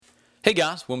Hey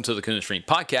guys, welcome to the Kahuna Strength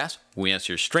Podcast. We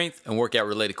answer your strength and workout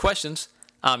related questions.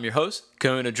 I'm your host,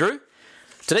 Kahuna Drew.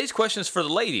 Today's question is for the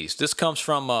ladies. This comes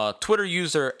from Twitter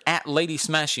user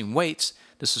 @LadySmashingWeights.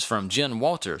 This is from Jen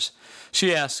Walters.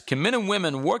 She asks, can men and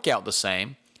women work out the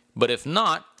same? But if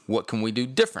not, what can we do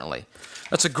differently?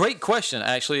 That's a great question,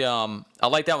 actually. I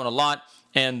like that one a lot.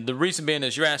 And the reason being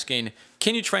is you're asking,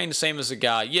 can you train the same as a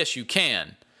guy? Yes, you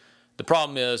can. The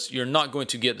problem is you're not going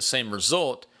to get the same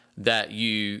result that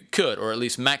you could, or at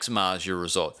least maximize your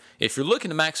result. If you're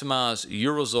looking to maximize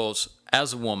your results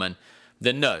as a woman,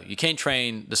 then no, you can't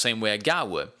train the same way a guy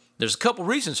would. There's a couple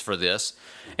reasons for this,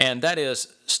 and that is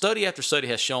study after study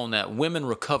has shown that women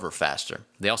recover faster.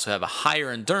 They also have a higher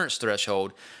endurance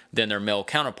threshold than their male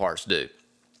counterparts do.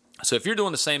 So if you're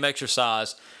doing the same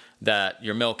exercise that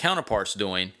your male counterpart's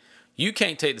doing, you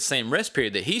can't take the same rest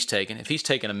period that he's taking. If he's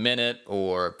taking a minute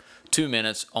or 2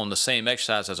 minutes on the same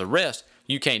exercise as a rest,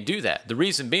 you can't do that. The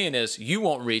reason being is you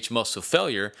won't reach muscle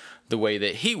failure the way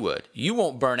that he would. You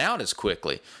won't burn out as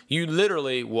quickly. You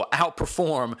literally will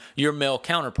outperform your male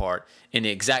counterpart in the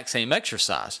exact same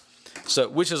exercise. So,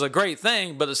 which is a great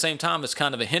thing, but at the same time, it's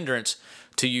kind of a hindrance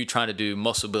to you trying to do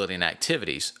muscle building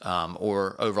activities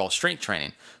or overall strength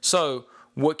training. So,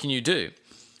 what can you do?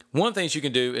 One of the things you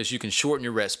can do is you can shorten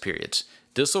your rest periods.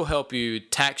 This will help you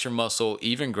tax your muscle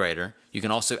even greater. You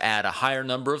can also add a higher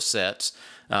number of sets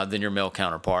than your male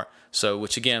counterpart, so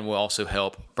which again will also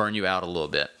help burn you out a little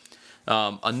bit.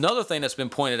 Another thing that's been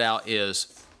pointed out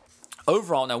is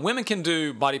overall, now women can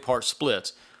do body part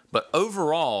splits, but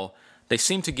overall they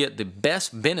seem to get the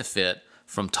best benefit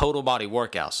from total body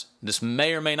workouts. This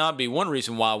may or may not be one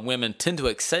reason why women tend to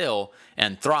excel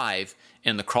and thrive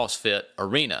in the CrossFit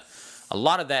arena. A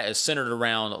lot of that is centered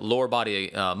around lower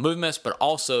body movements, but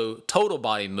also total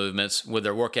body movements with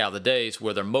their workout of the days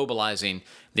where they're mobilizing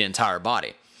the entire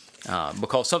body.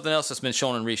 Because something else that's been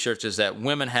shown in research is that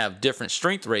women have different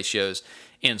strength ratios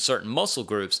in certain muscle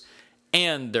groups,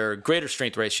 and their greater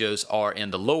strength ratios are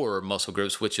in the lower muscle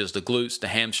groups, which is the glutes, the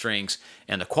hamstrings,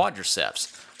 and the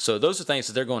quadriceps. So those are things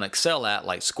that they're going to excel at,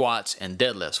 like squats and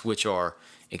deadlifts, which are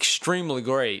extremely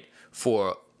great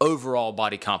for overall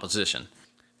body composition.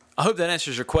 I hope that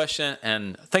answers your question,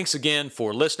 and thanks again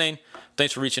for listening.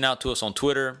 Thanks for reaching out to us on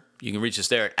Twitter. You can reach us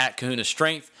there at Kahuna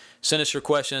Strength. Send us your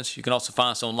questions. You can also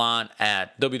find us online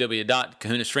at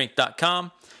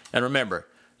www.kahunastrength.com. And remember,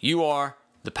 you are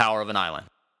the power of an island.